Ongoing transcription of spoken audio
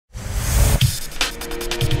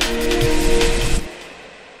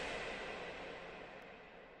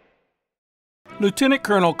Lieutenant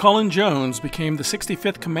Colonel Cullen Jones became the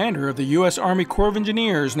 65th Commander of the U.S. Army Corps of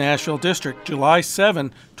Engineers, Nashville District, July 7,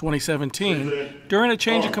 2017, during a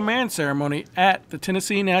change of command ceremony at the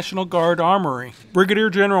Tennessee National Guard Armory. Brigadier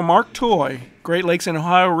General Mark Toy, Great Lakes and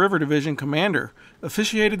Ohio River Division Commander,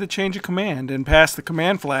 officiated the change of command and passed the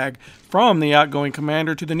command flag from the outgoing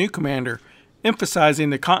commander to the new commander, emphasizing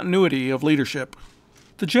the continuity of leadership.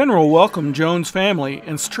 The general welcomed Jones' family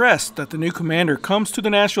and stressed that the new commander comes to the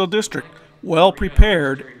Nashville District well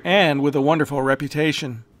prepared and with a wonderful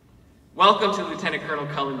reputation. Welcome to Lieutenant Colonel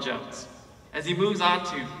Cullen Jones. As he moves on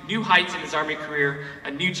to new heights in his Army career, a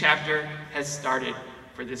new chapter has started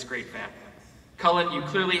for this great family. Cullen, you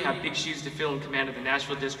clearly have big shoes to fill in command of the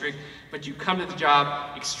Nashville District, but you come to the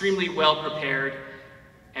job extremely well prepared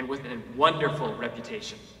and with a wonderful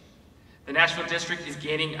reputation. The Nashville District is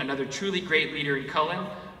gaining another truly great leader in Cullen.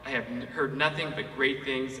 I have heard nothing but great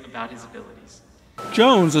things about his abilities.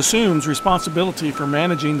 Jones assumes responsibility for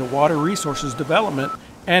managing the water resources development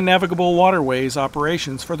and navigable waterways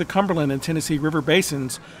operations for the Cumberland and Tennessee River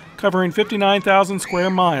basins, covering 59,000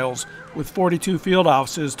 square miles with 42 field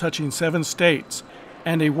offices touching 7 states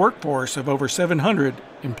and a workforce of over 700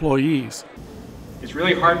 employees. It's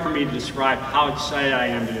really hard for me to describe how excited I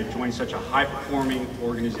am to join such a high-performing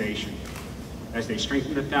organization as they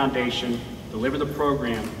strengthen the foundation, deliver the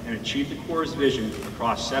program, and achieve the Corps' vision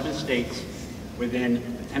across 7 states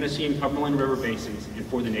within the Tennessee and Cumberland River basins and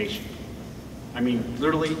for the nation. I mean,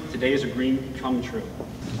 literally, today is a dream come true.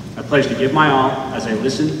 I pledge to give my all as I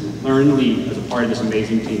listen, learn, and lead as a part of this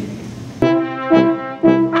amazing team.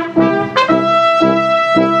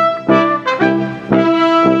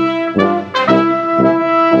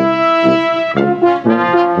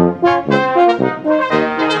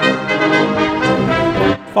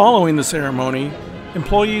 Following the ceremony,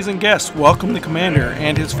 employees and guests welcomed the commander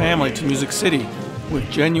and his family to Music City with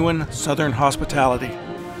genuine Southern hospitality.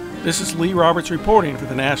 This is Lee Roberts reporting for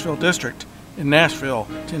the Nashville District in Nashville,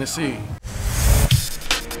 Tennessee.